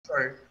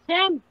answer.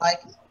 Shem,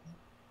 Like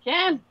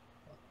Shem,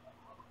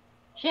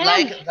 Shem.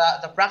 like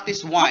the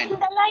practice one. Open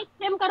the light,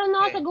 Shem, karon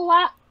na sa Okay.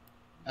 gawa.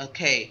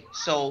 Okay.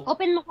 So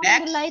Open mo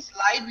karon the light. next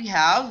slide we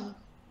have.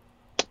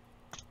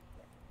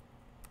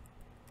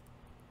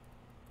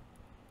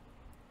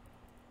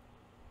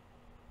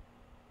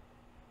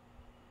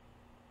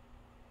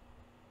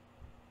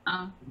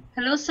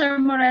 Hello, Sir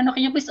Moreno.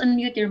 Can you please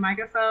unmute your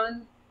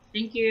microphone?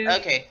 Thank you.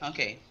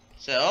 Okay.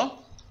 So,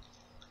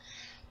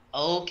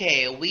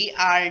 okay, we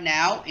are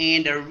now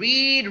in the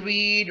read.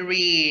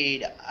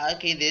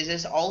 Okay, this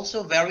is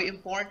also very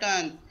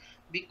important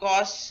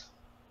because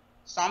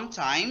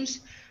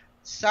sometimes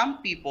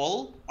some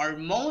people or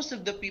most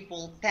of the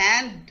people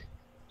tend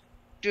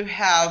to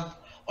have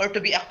or to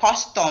be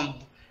accustomed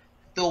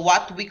to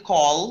what we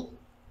call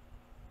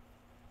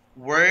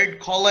word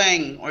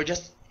calling, or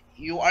just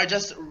you are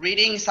just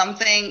reading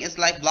something, it's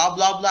like blah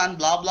blah blah and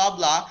blah blah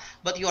blah,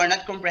 but you are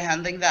not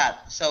comprehending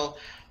that. So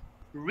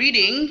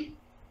reading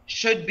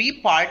should be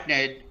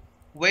partnered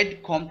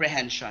with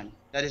comprehension.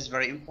 That is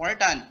very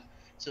important.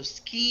 So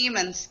skim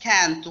and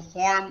scan to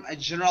form a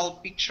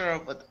general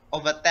picture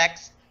of a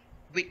text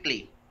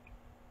quickly.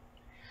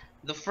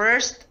 The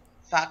first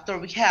factor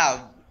we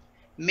have,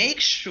 make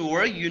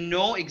sure you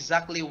know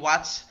exactly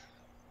what's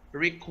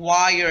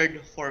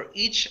required for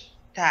each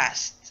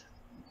task.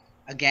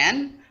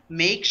 Again,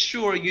 make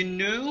sure you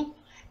know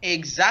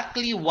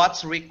exactly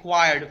what's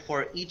required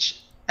for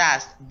each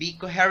task. Be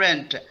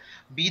coherent,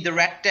 be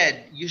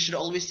directed. You should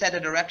always set a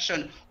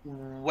direction.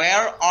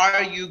 Where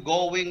are you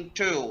going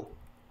to?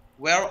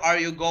 Where are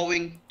you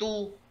going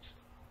to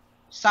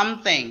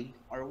something?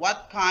 Or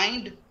what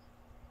kind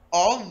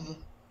of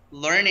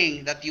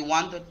learning that you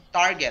want to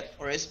target,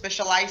 or a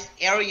specialized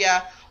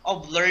area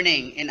of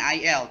learning in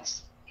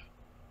IELTS?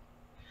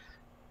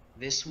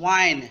 This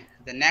one,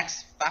 the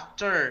next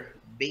factor,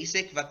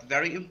 basic but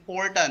very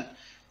important.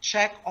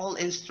 Check all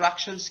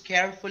instructions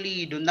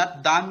carefully. Do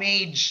not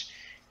damage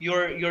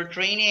your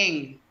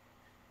training.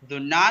 Do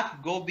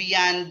not go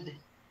beyond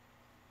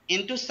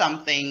into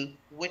something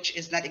which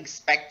is not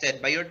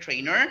expected by your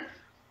trainer,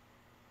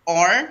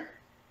 or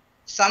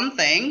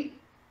something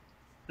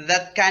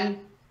that can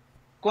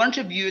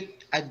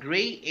contribute a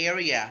gray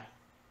area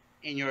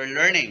in your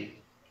learning.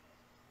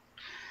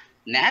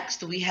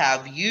 Next, we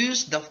have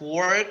used the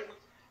work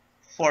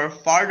for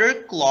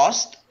further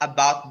clause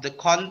about the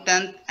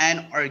content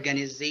and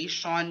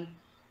organization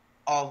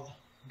of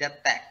the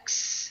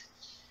text.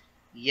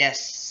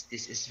 Yes,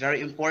 this is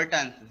very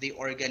important. The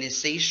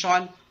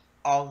organization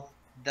of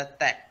the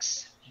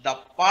text. The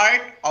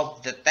part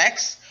of the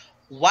text,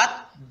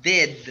 what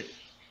did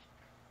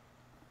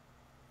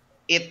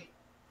it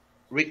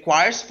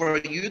requires for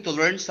you to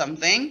learn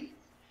something,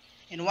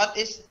 and what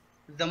is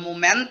the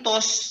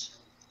momentous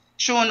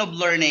tune of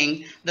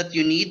learning that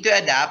you need to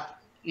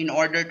adapt in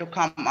order to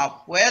come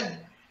up with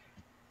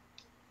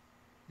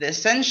the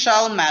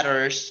essential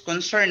matters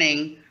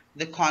concerning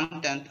the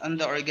content and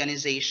the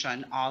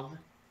organization of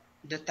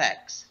the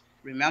text.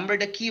 Remember,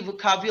 the key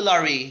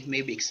vocabulary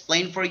may be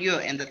explained for you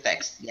in the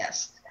text.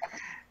 Yes.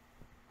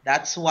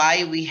 That's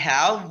why we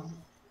have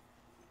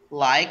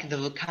like the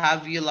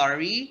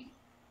vocabulary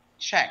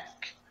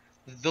check.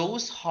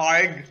 Those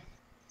hard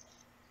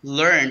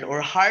learned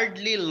or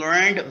hardly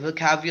learned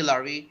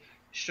vocabulary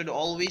should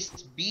always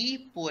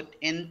be put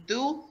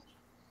into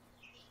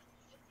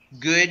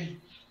good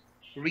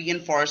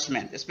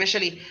reinforcement,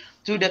 especially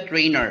to the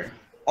trainer.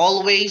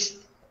 Always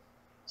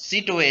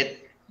see to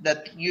it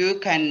that you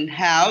can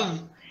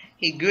have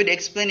a good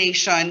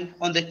explanation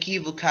on the key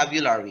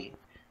vocabulary,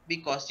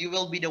 because you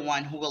will be the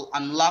one who will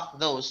unlock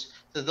those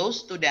to those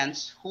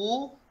students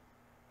who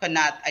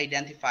cannot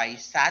identify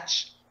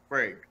such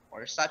word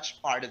or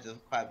such part of the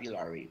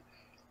vocabulary.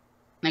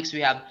 Next,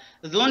 we have,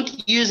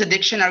 don't use a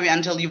dictionary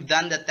until you've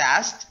done the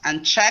task,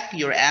 and check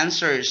your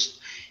answers.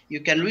 You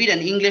can read an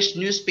English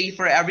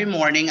newspaper every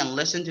morning and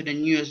listen to the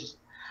news.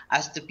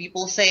 As the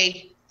people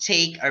say,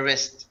 take a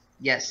risk.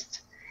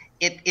 Yes,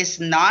 it is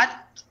not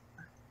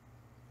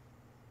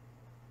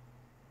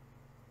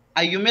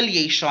a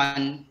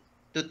humiliation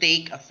to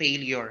take a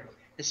failure,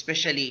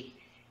 especially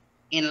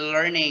in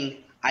learning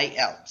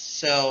IELTS.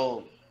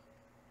 So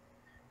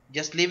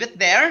just leave it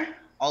there.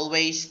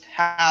 Always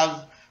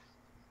have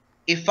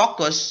a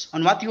focus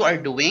on what you are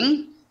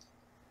doing.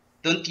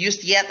 Don't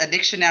use yet a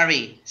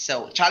dictionary.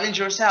 So challenge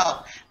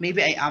yourself.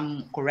 Maybe I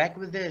am correct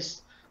with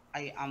this.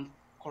 I am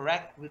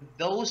correct with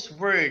those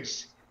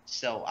words.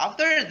 So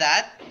after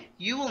that,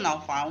 you will now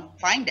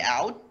find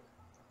out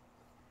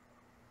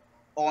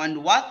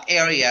on what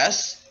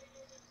areas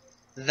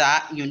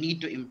that you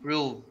need to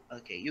improve.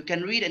 Okay, you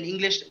can read an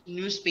English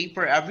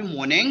newspaper every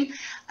morning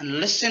and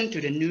listen to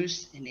the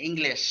news in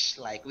English.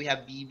 Like we have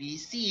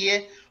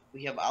BBC,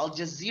 we have Al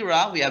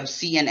Jazeera, we have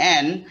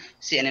CNN,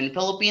 CNN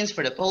Philippines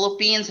for the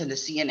Philippines, and the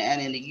CNN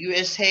in the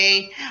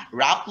USA.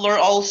 Rappler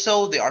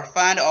also, they are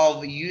fan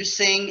of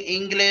using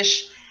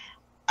English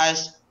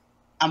as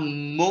a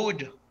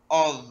mode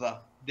of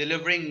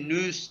delivering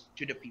news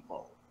to the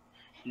people.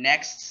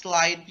 Next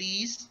slide,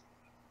 please.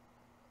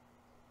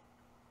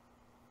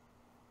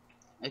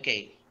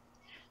 Okay,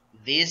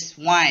 this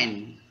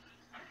one,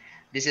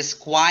 this is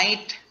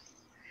quite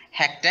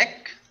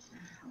hectic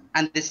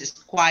and this is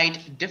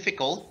quite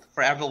difficult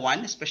for everyone,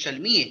 especially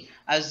me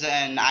as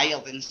an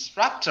IELTS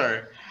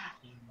instructor.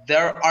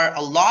 There are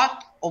a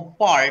lot of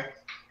part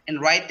in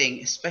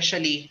writing,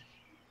 especially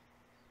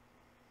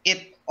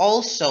it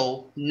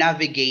also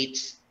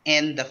navigates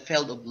in the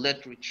field of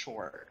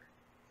literature.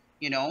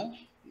 You know,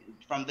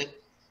 from the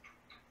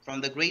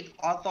from the great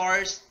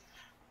authors,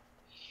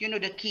 you know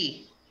the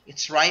key.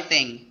 It's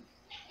writing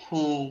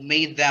who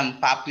made them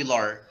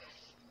popular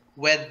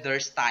with their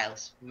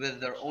styles, with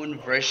their own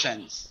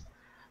versions.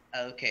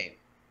 Okay,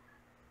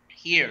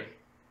 here,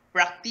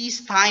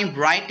 practice timed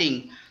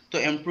writing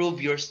to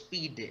improve your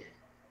speed.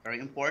 Very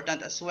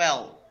important as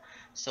well.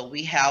 So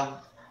we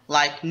have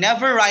like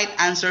never write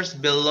answers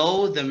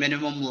below the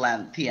minimum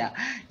length. Yeah,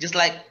 just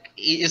like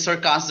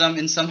sarcasm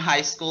in some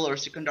high school or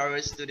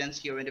secondary students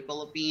here in the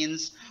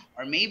Philippines,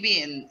 or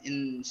maybe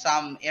in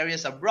some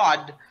areas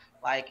abroad,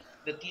 like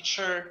the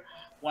teacher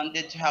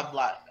wanted to have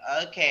like,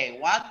 okay,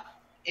 what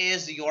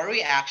is your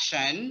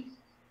reaction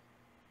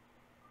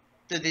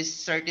to these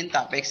certain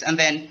topics? And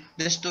then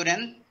the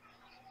student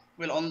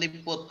will only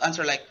put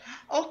answer like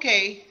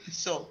okay.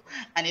 So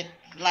and it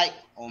like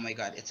oh my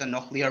god, it's a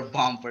nuclear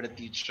bomb for the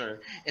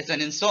teacher. It's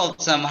an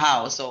insult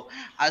somehow. So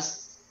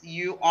as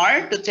you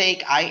are to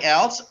take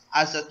IELTS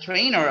as a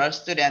trainer or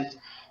student,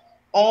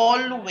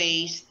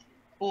 always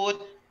put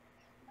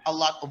a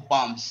lot of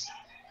bombs.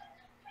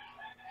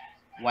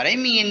 What I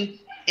mean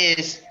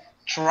is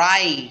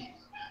try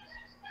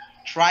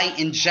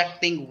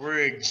injecting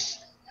words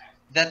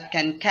that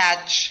can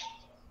catch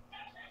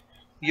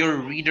your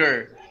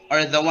reader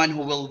or the one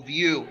who will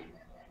view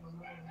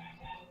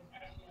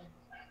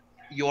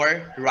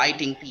your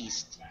writing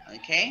piece.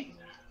 Okay?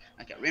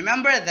 Okay.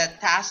 Remember that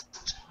task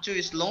 2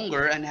 is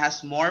longer and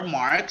has more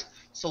marks,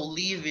 so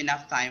leave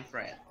enough time for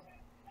it.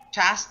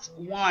 Task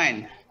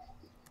 1.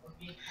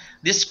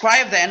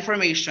 Describe the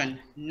information,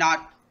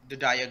 not the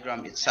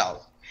diagram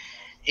itself.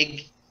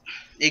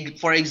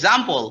 For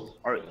example,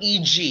 or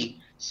e.g.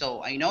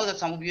 So I know that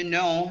some of you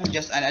know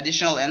just an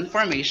additional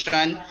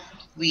information.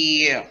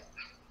 We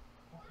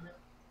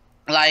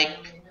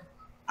like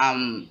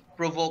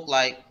provoke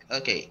like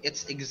okay,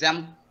 it's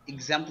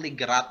exempli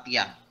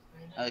gratia.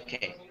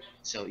 Okay,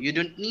 so you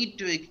don't need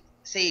to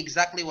say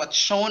exactly what's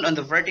shown on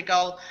the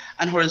vertical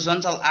and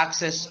horizontal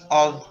axis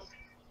of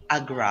a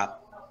graph.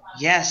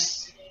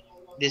 Yes,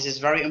 this is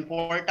very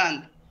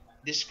important.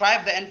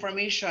 Describe the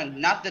information,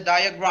 not the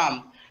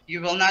diagram.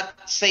 You will not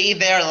say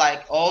there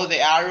like, oh, the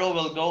arrow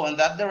will go in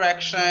that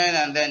direction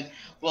and then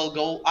will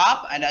go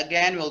up and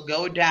again will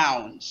go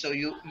down. So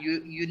you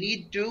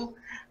need to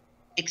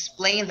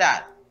explain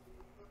that.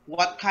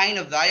 What kind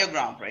of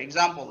diagram? For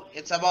example,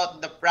 it's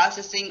about the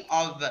processing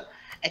of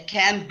a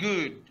canned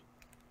good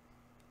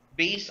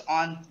based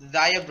on the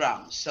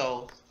diagram.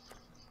 So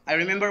I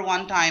remember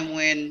one time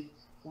when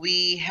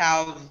we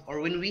have or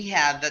when we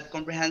had that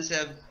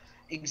comprehensive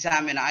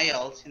exam in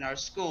IELTS in our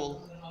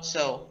school.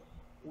 So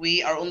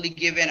we are only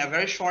given a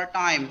very short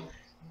time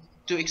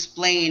to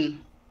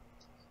explain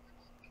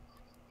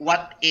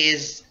what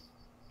is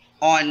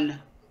on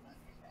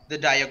the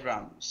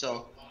diagram.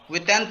 So we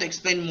tend to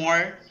explain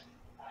more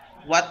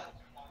what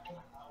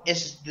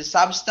is the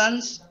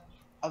substance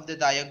of the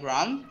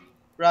diagram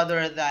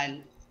rather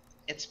than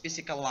its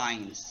physical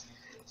lines.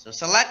 So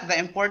select the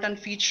important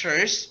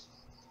features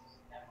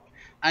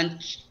and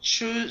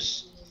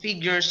choose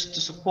figures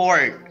to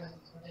support.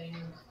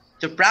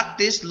 To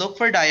practice, look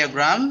for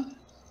diagram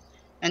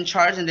and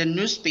charts in the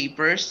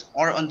newspapers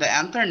or on the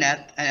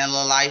internet and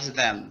analyze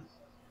them.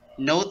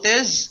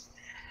 Notice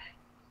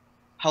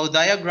how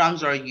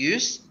diagrams are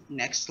used.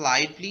 Next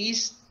slide,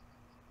 please.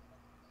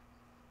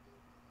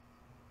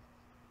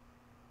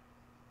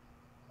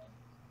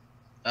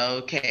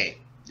 Okay,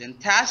 then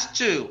task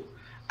 2,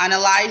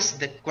 analyze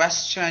the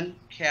question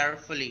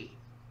carefully.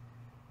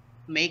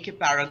 Make a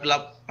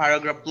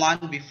paragraph plan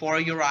before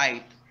you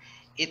write.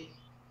 It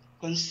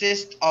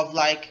consists of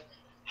like,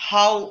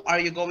 how are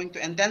you going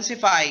to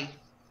intensify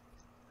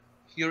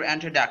your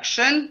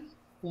introduction?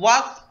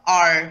 What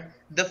are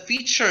the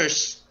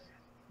features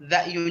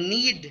that you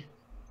need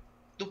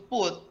to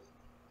put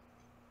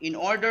in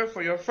order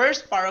for your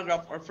first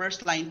paragraph or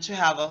first line to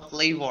have a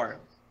flavor?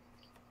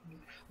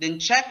 Then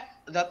check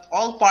that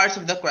all parts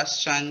of the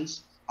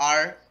questions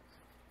are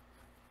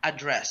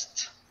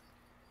addressed.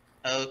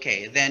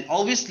 Okay, then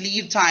always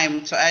leave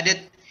time to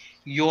edit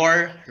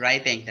your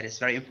writing. That is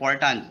very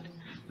important.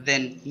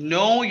 Then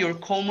know your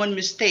common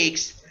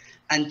mistakes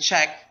and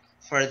check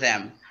for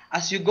them.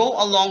 As you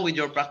go along with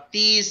your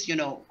practice, you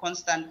know,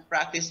 constant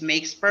practice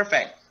makes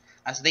perfect,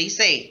 as they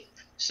say.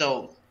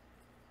 So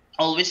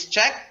always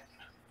check,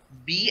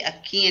 be a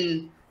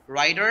keen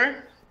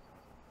writer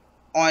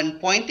on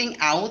pointing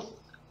out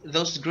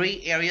those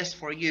gray areas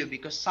for you,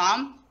 because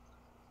somehow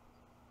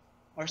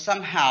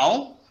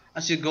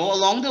as you go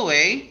along the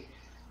way,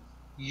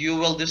 you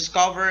will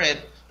discover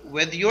it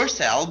with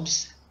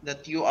yourselves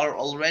that you are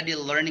already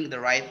learning the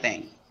right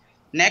thing.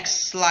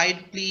 Next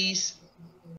slide, please.